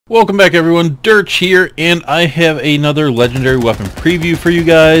Welcome back everyone, Derch here, and I have another legendary weapon preview for you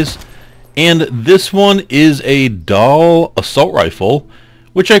guys. And this one is a Dahl Assault Rifle,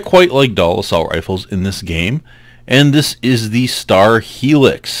 which I quite like Dahl Assault Rifles in this game. And this is the Star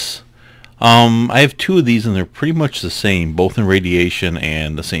Helix. I have two of these and they're pretty much the same, both in radiation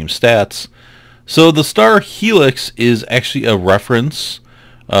and the same stats. So the Star Helix is actually a reference,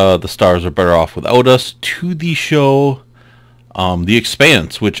 the stars are better off without us, to the show The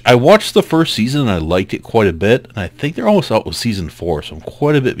Expanse, which I watched the first season and I liked it quite a bit, and I think they're almost out with season 4, so I'm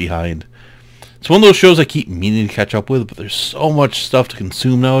quite a bit behind. It's one of those shows I keep meaning to catch up with, but there's so much stuff to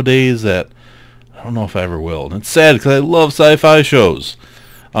consume nowadays that I don't know if I ever will. And it's sad because I love sci-fi shows.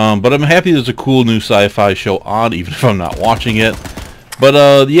 But I'm happy there's a cool new sci-fi show on, even if I'm not watching it.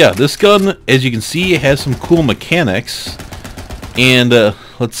 But yeah, this gun, as you can see, it has some cool mechanics. And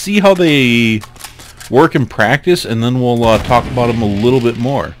let's see how they work in practice, and then we'll talk about them a little bit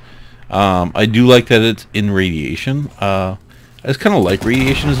more. I do like that it's in radiation. I just kind of like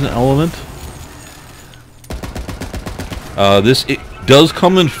radiation as an element. It does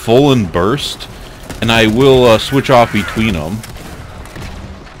come in full and burst, and I will switch off between them.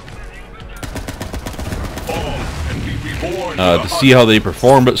 To see how they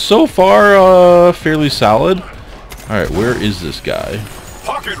perform, but so far, fairly solid. Alright, where is this guy?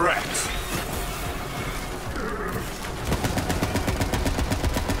 Pocket rats.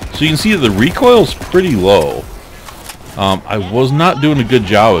 So you can see that the recoil's pretty low. I was not doing a good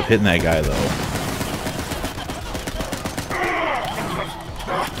job of hitting that guy, though.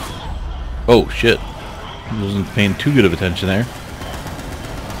 Oh, shit. Wasn't paying too good of attention there.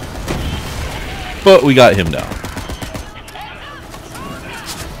 But we got him down.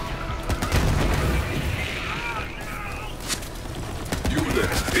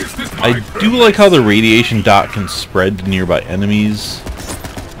 I do like how the radiation dot can spread to nearby enemies.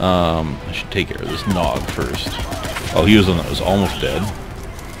 I should take care of this Nog first. Oh, he was one that was almost dead.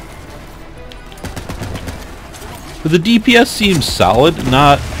 But the DPS seems solid,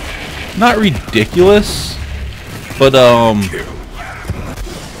 not ridiculous, but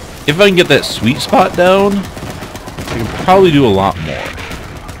if I can get that sweet spot down, I can probably do a lot more.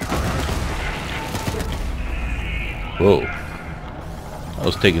 Whoa. I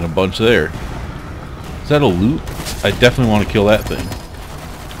was taking a bunch there. Is that a loot? I definitely want to kill that thing.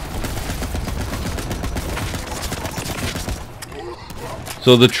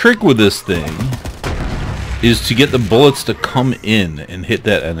 So the trick with this thing is to get the bullets to come in and hit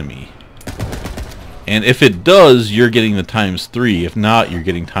that enemy. And if it does, you're getting the ×3. If not, you're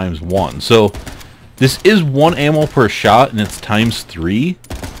getting ×1. So this is 1 ammo per shot and it's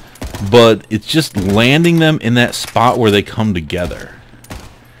 ×3. But it's just landing them in that spot where they come together.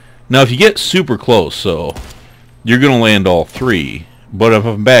 Now if you get super close, so you're going to land all 3. But if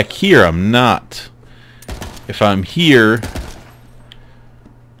I'm back here, I'm not. If I'm here,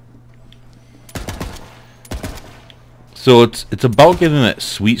 so it's about getting that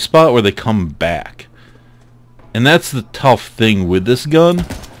sweet spot where they come back. And that's the tough thing with this gun,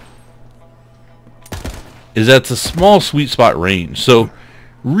 is that it's a small sweet spot range. So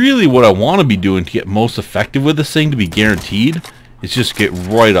really what I want to be doing to get most effective with this thing, to be guaranteed, is just get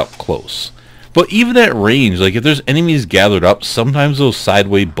right up close. But even at range, like if there's enemies gathered up, sometimes those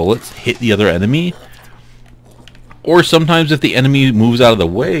sideways bullets hit the other enemy. Or sometimes if the enemy moves out of the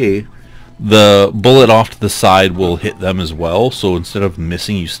way, the bullet off to the side will hit them as well. So instead of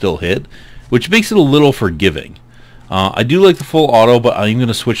missing, you still hit, which makes it a little forgiving. I do like the full auto, but I'm going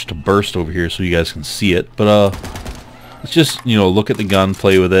to switch to burst over here so you guys can see it. But let's just, you know, look at the gun,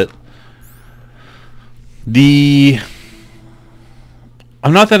 play with it.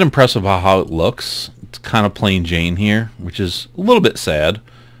 I'm not that impressed about how it looks. It's kind of plain Jane here, which is a little bit sad.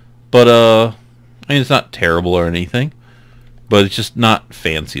 But I mean, it's not terrible or anything, but it's just not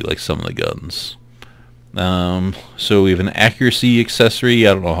fancy like some of the guns. So we have an accuracy accessory.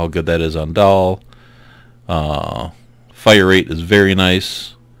 I don't know how good that is on Dahl. Fire rate is very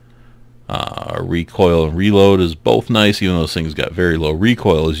nice. Recoil and reload is both nice, even though those things got very low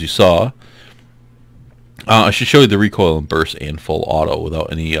recoil, as you saw. I should show you the recoil and burst and full auto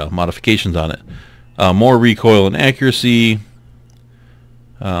without any modifications on it. More recoil and accuracy.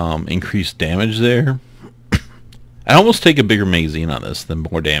 Increased damage there. I almost take a bigger magazine on this than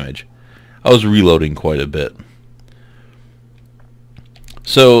more damage. I was reloading quite a bit.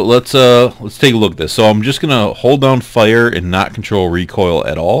 So let's take a look at this. So I'm just gonna hold down fire and not control recoil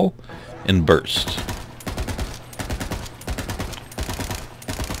at all, and burst.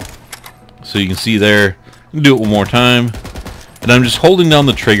 So you can see there. Do it one more time, and I'm just holding down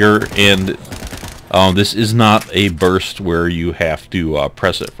the trigger, and This is not a burst where you have to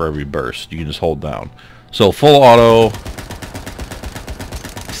press it for every burst. You can just hold down. So full auto.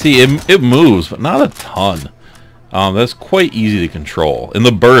 See, it moves, but not a ton. That's quite easy to control. And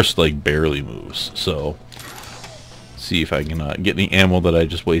the burst, like, barely moves. So, see if I can get any ammo that I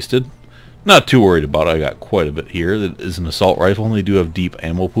just wasted. Not too worried about it. I got quite a bit here. That is an assault rifle, and they do have deep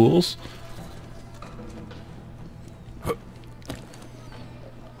ammo pools.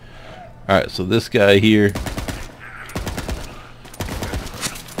 Alright, so this guy here.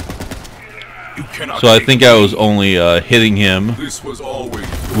 So I think I was only hitting him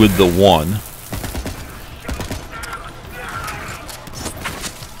with the one.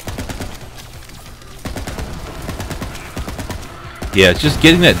 Yeah, it's just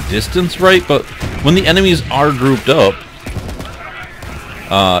getting that distance right, but when the enemies are grouped up,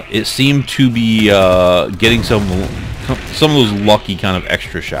 it seemed to be getting some of those lucky kind of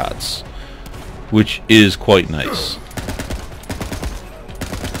extra shots, which is quite nice.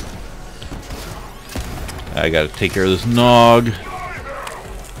 I gotta take care of this Nog.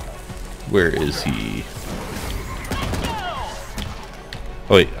 Where is he?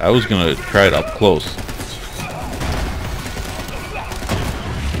 Oh wait, I was gonna try it up close.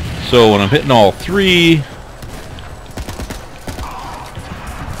 So when I'm hitting all three,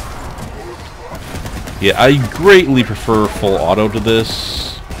 yeah, I greatly prefer full auto to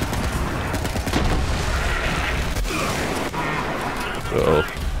this. So,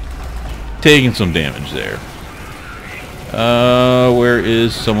 taking some damage there. Where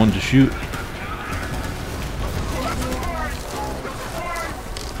is someone to shoot?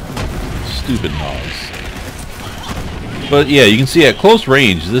 Stupid Nogs. But yeah, you can see at close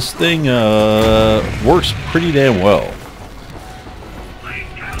range, this thing works pretty damn well.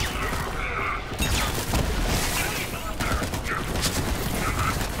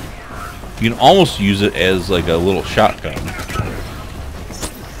 You can almost use it as like a little shotgun.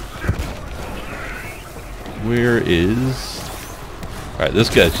 Where is... Alright, this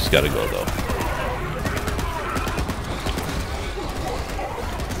guy's just gotta go though.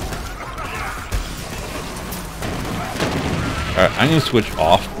 Alright, I'm gonna switch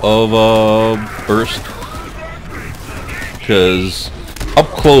off of burst, because up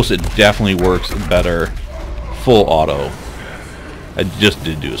close it definitely works better full auto. I just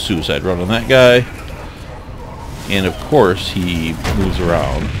did do a suicide run on that guy, and of course he moves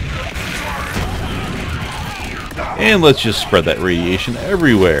around. And let's just spread that radiation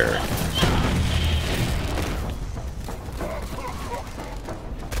everywhere.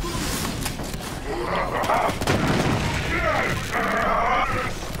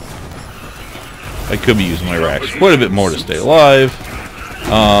 I could be using my racks quite a bit more to stay alive.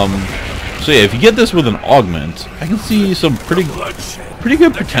 So yeah, if you get this with an augment, I can see some pretty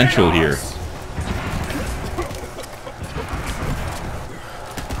good potential here.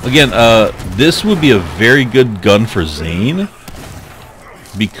 Again, this would be a very good gun for Zane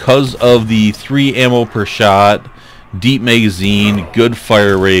because of the 3 ammo per shot, deep magazine, good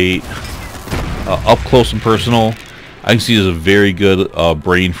fire rate, up close and personal. I can see it as a very good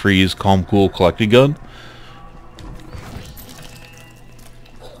brain freeze, calm, cool, collected gun.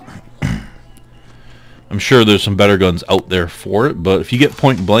 I'm sure there's some better guns out there for it, but if you get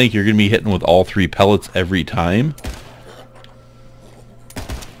point blank, you're going to be hitting with all 3 pellets every time.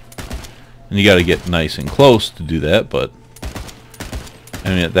 And you got to get nice and close to do that, but I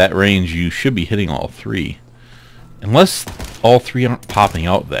mean at that range you should be hitting all 3. Unless all 3 aren't popping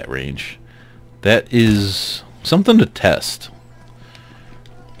out at that range. That is something to test.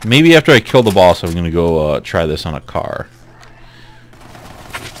 Maybe after I kill the boss I'm going to go try this on a car.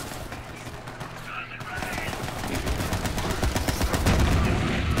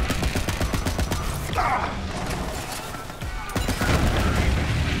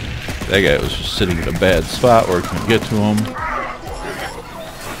 That guy was just sitting in a bad spot where I couldn't get to him.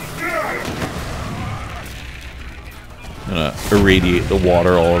 Gonna irradiate the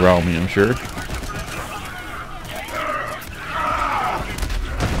water all around me, I'm sure.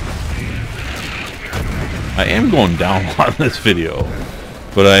 I am going down a lot in this video,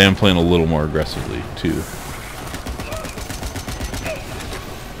 but I am playing a little more aggressively too.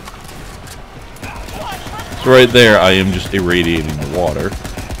 So right there, I am just irradiating the water.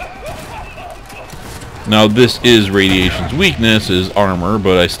 Now this is Radiation's weakness, is armor,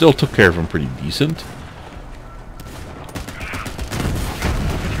 but I still took care of him pretty decent.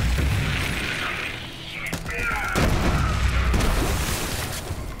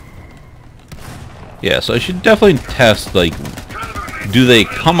 Yeah, so I should definitely test, like, do they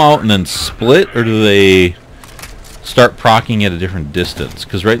come out and then split, or do they start proccing at a different distance?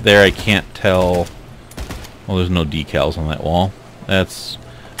 Because right there I can't tell Well, there's no decals on that wall. That's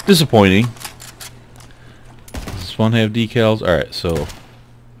disappointing. Does this one have decals? Alright, so...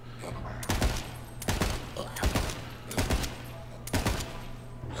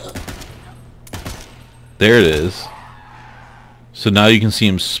 there it is. So now you can see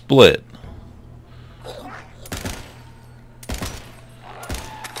them split.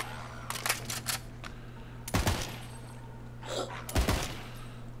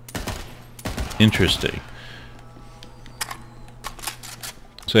 Interesting.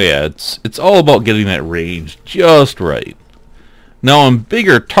 So yeah, it's all about getting that range just right. Now on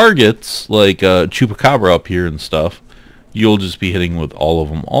bigger targets like Chupacabra up here and stuff, you'll just be hitting with all of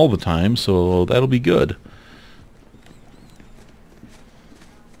them all the time, so that'll be good.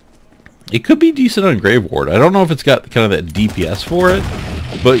 It could be decent on Grave Ward. I don't know if it's got kind of that DPS for it,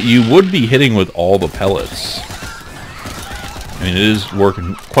 but you would be hitting with all the pellets. I mean, it is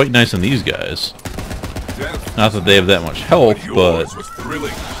working quite nice on these guys. Not that they have that much health, but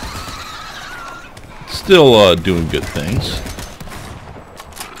still doing good things.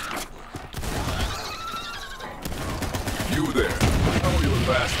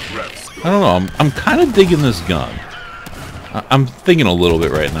 I don't know. I'm kind of digging this gun. I'm thinking a little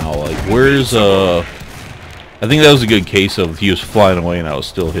bit right now. Like, where's I think that was a good case of he was flying away and I was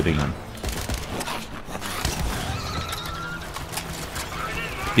still hitting him.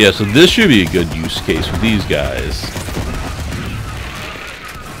 Yeah, so this should be a good use case with these guys.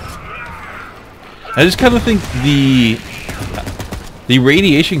 I just kind of think the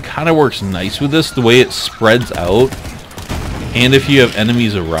radiation kind of works nice with this, the way it spreads out. And if you have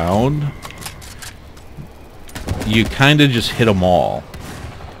enemies around, you kind of just hit them all.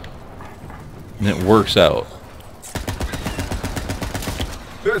 And it works out.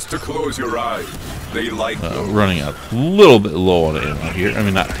 Best to close your eyes. They like running out a little bit low on ammo here. I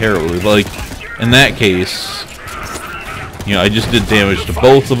mean, not terribly. Like, in that case, you know, I just did damage to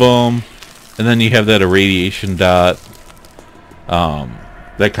both of them. And then you have that irradiation dot.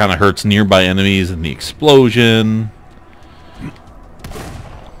 That kind of hurts nearby enemies and the explosion.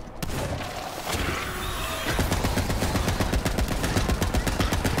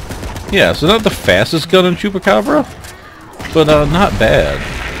 Yeah, so not the fastest gun in Chupacabra, but not bad.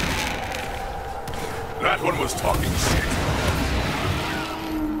 That one was talking shit.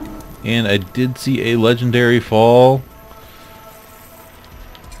 And I did see a legendary fall.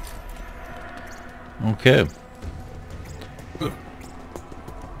 Okay.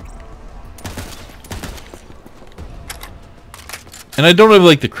 And I don't have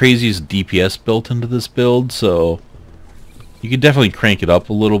like the craziest DPS built into this build, so you could definitely crank it up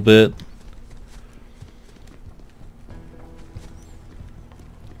a little bit.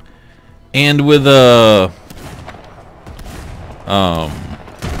 And with a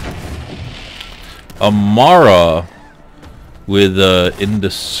Mara with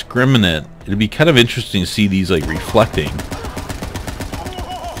indiscriminate, it'd be kind of interesting to see these like reflecting.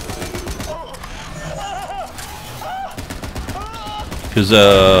 Because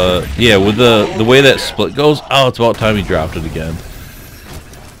yeah, with the way that split goes, oh, it's about time he dropped it again.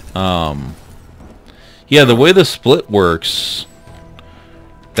 Yeah, the way the split works,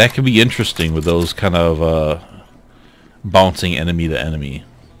 that could be interesting with those kind of bouncing enemy to enemy.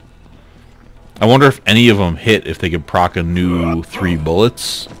 I wonder if any of them hit, if they could proc a new 3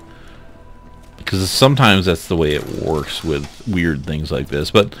 bullets. Because sometimes that's the way it works with weird things like this.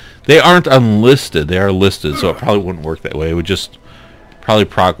 But they aren't unlisted. They are listed, so it probably wouldn't work that way. It would just probably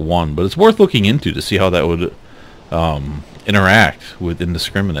proc 1. But it's worth looking into to see how that would interact with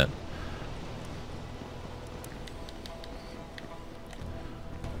indiscriminate.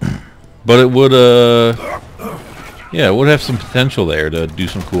 But it would, yeah, it would have some potential there to do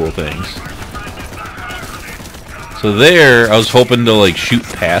some cool things. So there, I was hoping to like shoot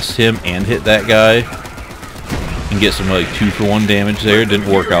past him and hit that guy and get some like 2-for-1 damage there. It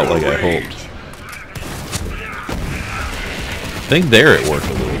didn't work out like I hoped. I think there it worked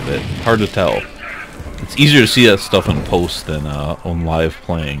a little bit. Hard to tell. It's easier to see that stuff in post than on live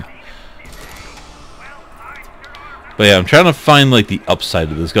playing. But yeah, I'm trying to find like the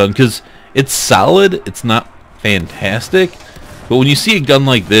upside of this gun because it's solid. It's not fantastic, but when you see a gun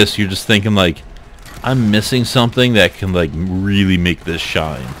like this, you're just thinking like, I'm missing something that can like really make this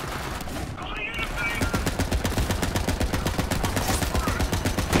shine.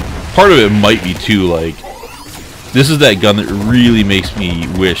 Part of it might be too like, this is that gun that really makes me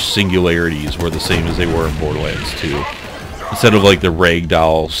wish singularities were the same as they were in Borderlands 2. Instead of like the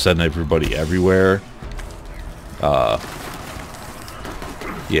ragdoll send everybody everywhere.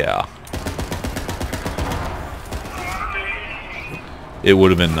 Yeah. It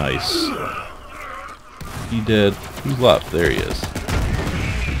would have been nice. He did. Who's left? There he is.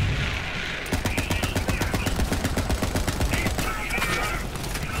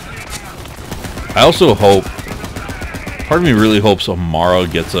 I also hope, part of me really hopes Amara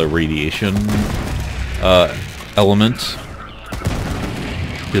gets a radiation element.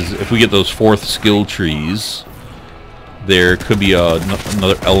 Because if we get those 4th skill trees, there could be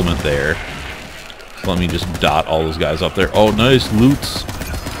another element there. So let me just dot all those guys up there. Oh, nice loots.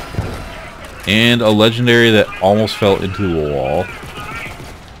 And a legendary that almost fell into the wall.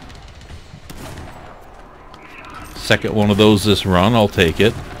 Second one of those this run, I'll take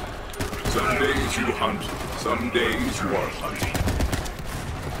it. Some days you hunt, some days you are hunted.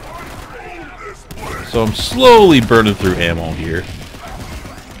 So I'm slowly burning through ammo here.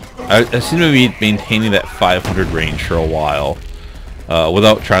 I seem to be maintaining that 500 range for a while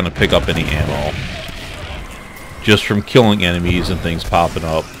without trying to pick up any ammo. Just from killing enemies and things popping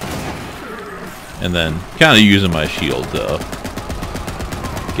up. And then kind of using my shield to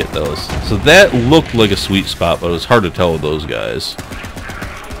get those. So that looked like a sweet spot, but it was hard to tell with those guys.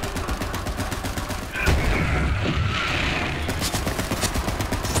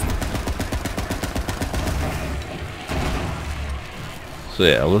 So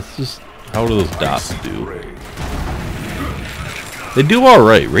yeah, let's just... How do those dots do? They do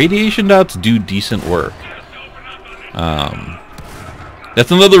alright. Radiation dots do decent work. That's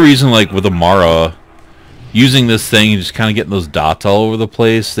another reason, like, with Amara, using this thing and just kind of getting those dots all over the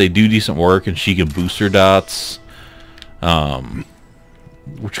place. They do decent work, and she can boost her dots.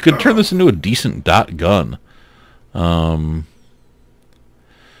 Which could turn this into a decent dot gun. The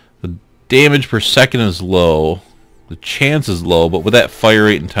damage per second is low. The chance is low, but with that fire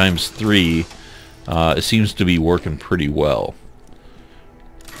rate and times 3, it seems to be working pretty well.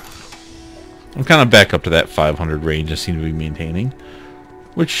 I'm kind of back up to that 500 range I seem to be maintaining,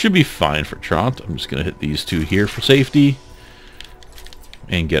 which should be fine for Trant. I'm just going to hit these two here for safety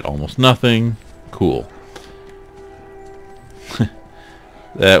and get almost nothing. Cool.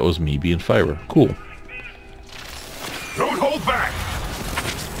 That was me being fiber. Cool. Don't hold back.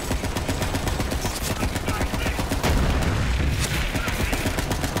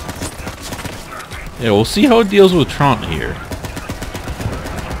 Yeah, we'll see how it deals with Trant here.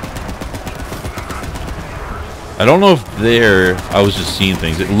 I don't know if there I was just seeing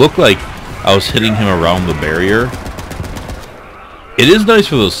things. It looked like I was hitting him around the barrier. It is nice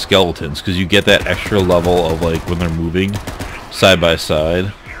for those skeletons because you get that extra level of like when they're moving side by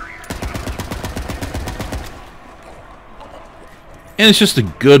side. And it's just a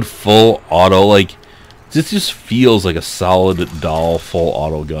good full auto, like this just feels like a solid Dahl full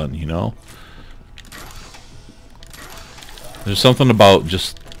auto gun, you know? There's something about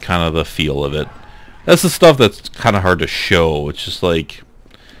just kind of the feel of it. That's the stuff that's kind of hard to show. It's just like,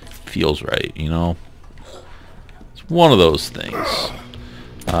 feels right, you know? It's one of those things.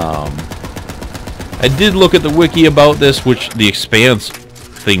 I did look at the wiki about this, which the Expanse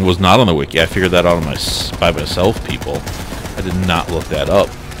thing was not on the wiki. I figured that out on by myself, people. I did not look that up.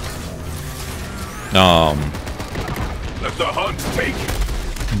 Let the hunt take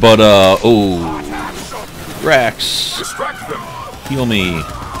it. But, oh. Rex. Distract them. Heal me.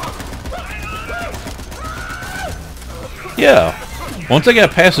 Yeah. Once I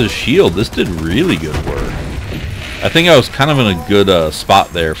got past his shield, this did really good work. I think I was kind of in a good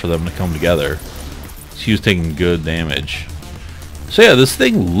spot there for them to come together. He was taking good damage. So yeah, this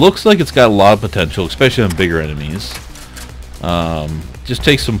thing looks like it's got a lot of potential, especially on bigger enemies. Just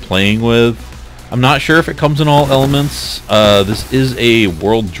takes some playing with. I'm not sure if it comes in all elements. This is a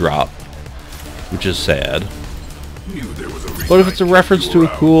world drop, which is sad. But if it's a reference to a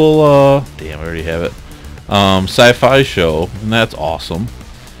cool, damn, I already have it, sci-fi show, and that's awesome.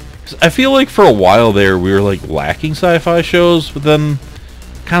 I feel like for a while there we were like lacking sci-fi shows, but then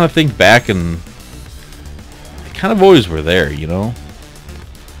kind of think back and they kind of always were there, you know?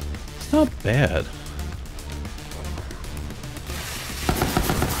 It's not bad.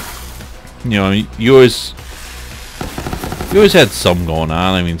 You know, you always had some going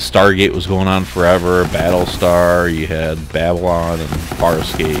on. I mean, Stargate was going on forever, Battlestar, you had Babylon and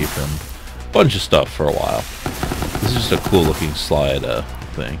Farscape and a bunch of stuff for a while. This is just a cool looking slide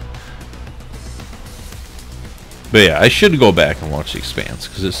thing. But yeah, I should go back and watch The Expanse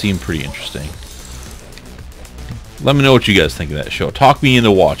because it seemed pretty interesting. Let me know what you guys think of that show. Talk me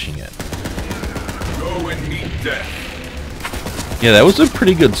into watching it. Go and meet death. Yeah, that was a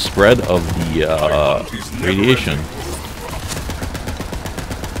pretty good spread of the radiation.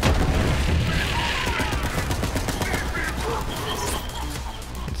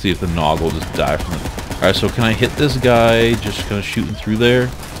 Let's see if the Nog will just die from it. Alright, so can I hit this guy just kind of shooting through there?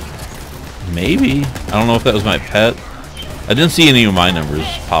 Maybe. I don't know if that was my pet. I didn't see any of my numbers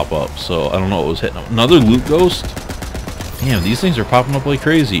pop up, so I don't know what was hitting. Another loot ghost? Damn, these things are popping up like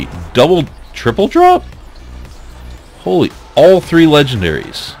crazy. Double, triple drop? Holy, all 3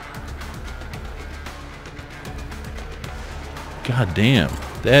 legendaries. God damn,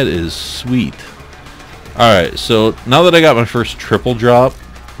 that is sweet. Alright, so now that I got my first triple drop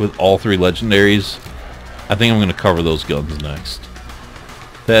with all 3 legendaries, I think I'm going to cover those guns next.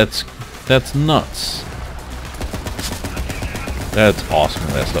 That's nuts. That's awesome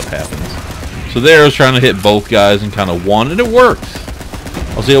when that stuff happens. So there I was trying to hit both guys and kind of won, and it worked.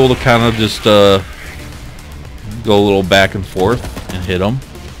 I was able to kind of just go a little back and forth and hit them.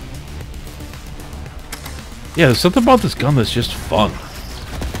 Yeah, there's something about this gun that's just fun.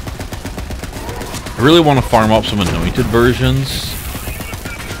 I really want to farm up some anointed versions.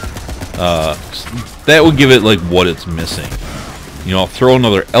 That would give it like what it's missing. You know, I'll throw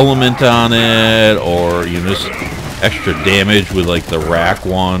another element on it, or you know, just extra damage with like the rack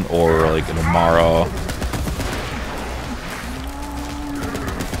one, or like an Amara.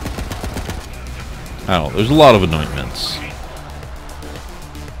 I don't know, there's a lot of anointments.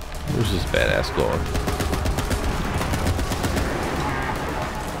 Where's this badass going?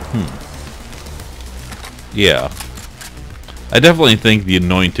 Yeah. I definitely think the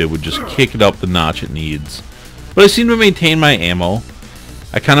anointed would just kick it up the notch it needs. But I seem to maintain my ammo.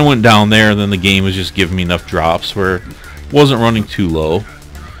 I kind of went down there and then the game was just giving me enough drops where it wasn't running too low.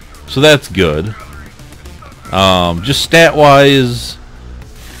 So that's good. Just stat-wise,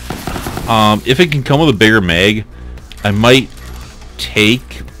 if it can come with a bigger mag, I might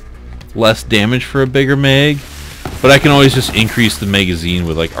take less damage for a bigger mag. But I can always just increase the magazine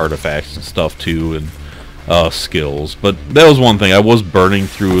with like artifacts and stuff too, and skills. But that was one thing. I was burning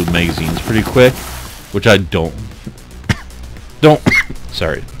through magazines pretty quick, which I don't love.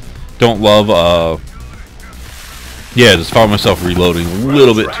 Yeah, just found myself reloading a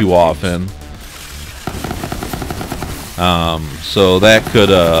little bit too often. So that could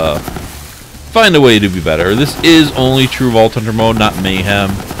find a way to be better. This is only true Vault Hunter mode, not Mayhem.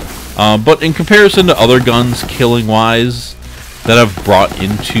 But in comparison to other guns, killing-wise, that I've brought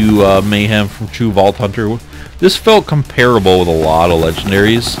into Mayhem from True Vault Hunter, this felt comparable with a lot of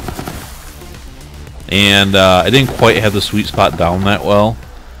legendaries. And I didn't quite have the sweet spot down that well.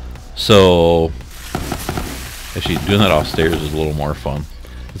 So, actually, doing that off stairs is a little more fun.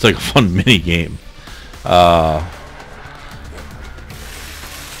 It's like a fun mini game. The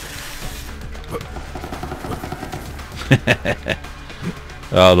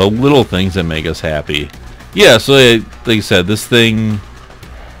little things that make us happy. Yeah, so like I said, this thing,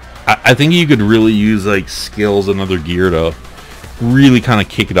 I think you could really use like skills and other gear to really kind of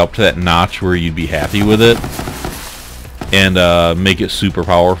kick it up to that notch where you'd be happy with it and make it super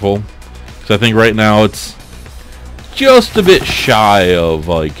powerful. Because I think right now it's just a bit shy of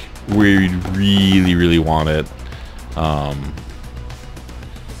like where you'd really want it.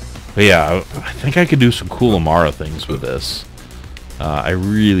 But yeah, I think I could do some cool Amara things with this. I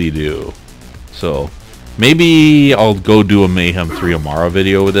really do. So maybe I'll go do a Mayhem 3 Amara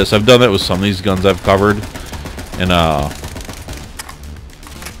video with this. I've done that with some of these guns I've covered. And I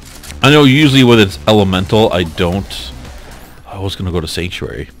know usually when it's elemental, I don't. I was going to go to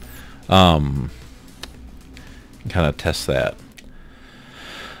Sanctuary. Kind of test that.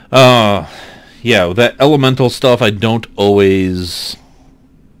 Yeah, with that elemental stuff, I don't always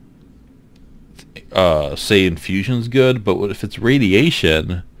say infusion's good, but what if it's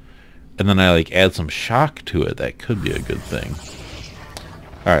radiation and then I like add some shock to it? That could be a good thing.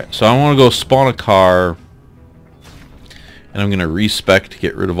 Alright, so I want to go spawn a car, and I'm going to respec to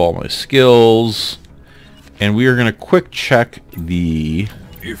get rid of all my skills, and we are going to quick check the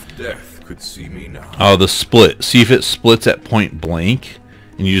If death could see me now. The split. See if it splits at point blank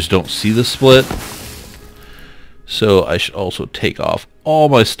and you just don't see the split. So I should also take off all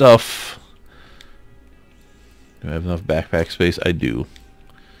my stuff. Do I have enough backpack space? I do.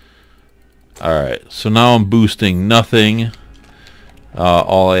 Alright, so now I'm boosting nothing.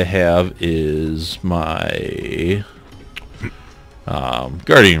 All I have is my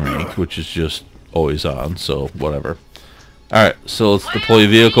Guardian rank, which is just always on, so whatever. Alright, so let's deploy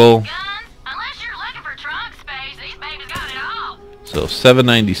vehicle. So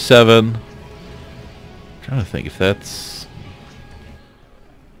 797. I'm trying to think if that's...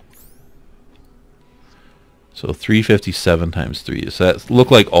 So 357 times 3. So that look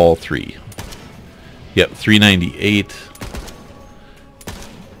like all three. Yep, 398.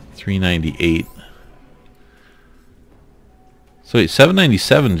 398. So wait,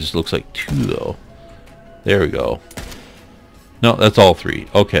 797 just looks like 2 though. There we go. No, that's all 3.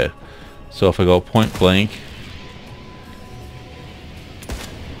 Okay. So if I go point blank,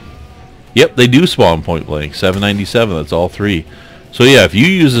 yep, they do spawn point blank. 797, that's all three. So yeah, if you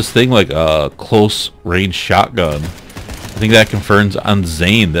use this thing like a close range shotgun, I think that confirms on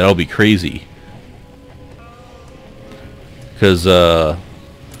Zane. That'll be crazy. Because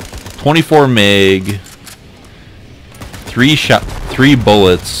 24 meg, 3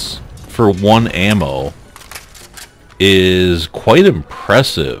 bullets for 1 ammo is quite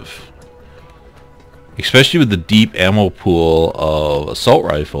impressive. Especially with the deep ammo pool of assault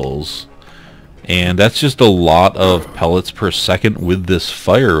rifles. And that's just a lot of pellets per second with this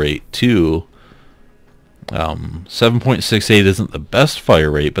fire rate too. 7.68 isn't the best fire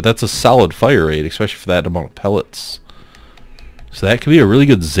rate, but that's a solid fire rate, especially for that amount of pellets. So that could be a really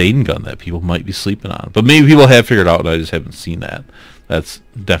good Zane gun that people might be sleeping on. But maybe people have figured out and I just haven't seen that. That's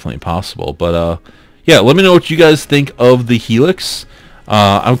definitely possible. But yeah, let me know what you guys think of the Helix.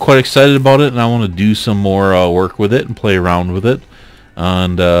 I'm quite excited about it, and I want to do some more work with it and play around with it.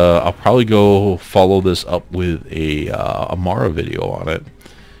 And I'll probably go follow this up with a Amara video on it.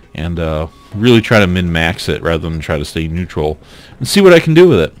 And really try to min-max it rather than try to stay neutral. And see what I can do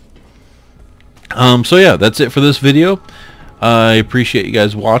with it. So yeah, that's it for this video. I appreciate you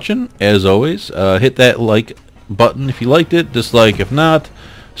guys watching. As always, hit that like button if you liked it. Dislike if not.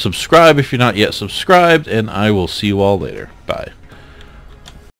 Subscribe if you're not yet subscribed. And I will see you all later. Bye.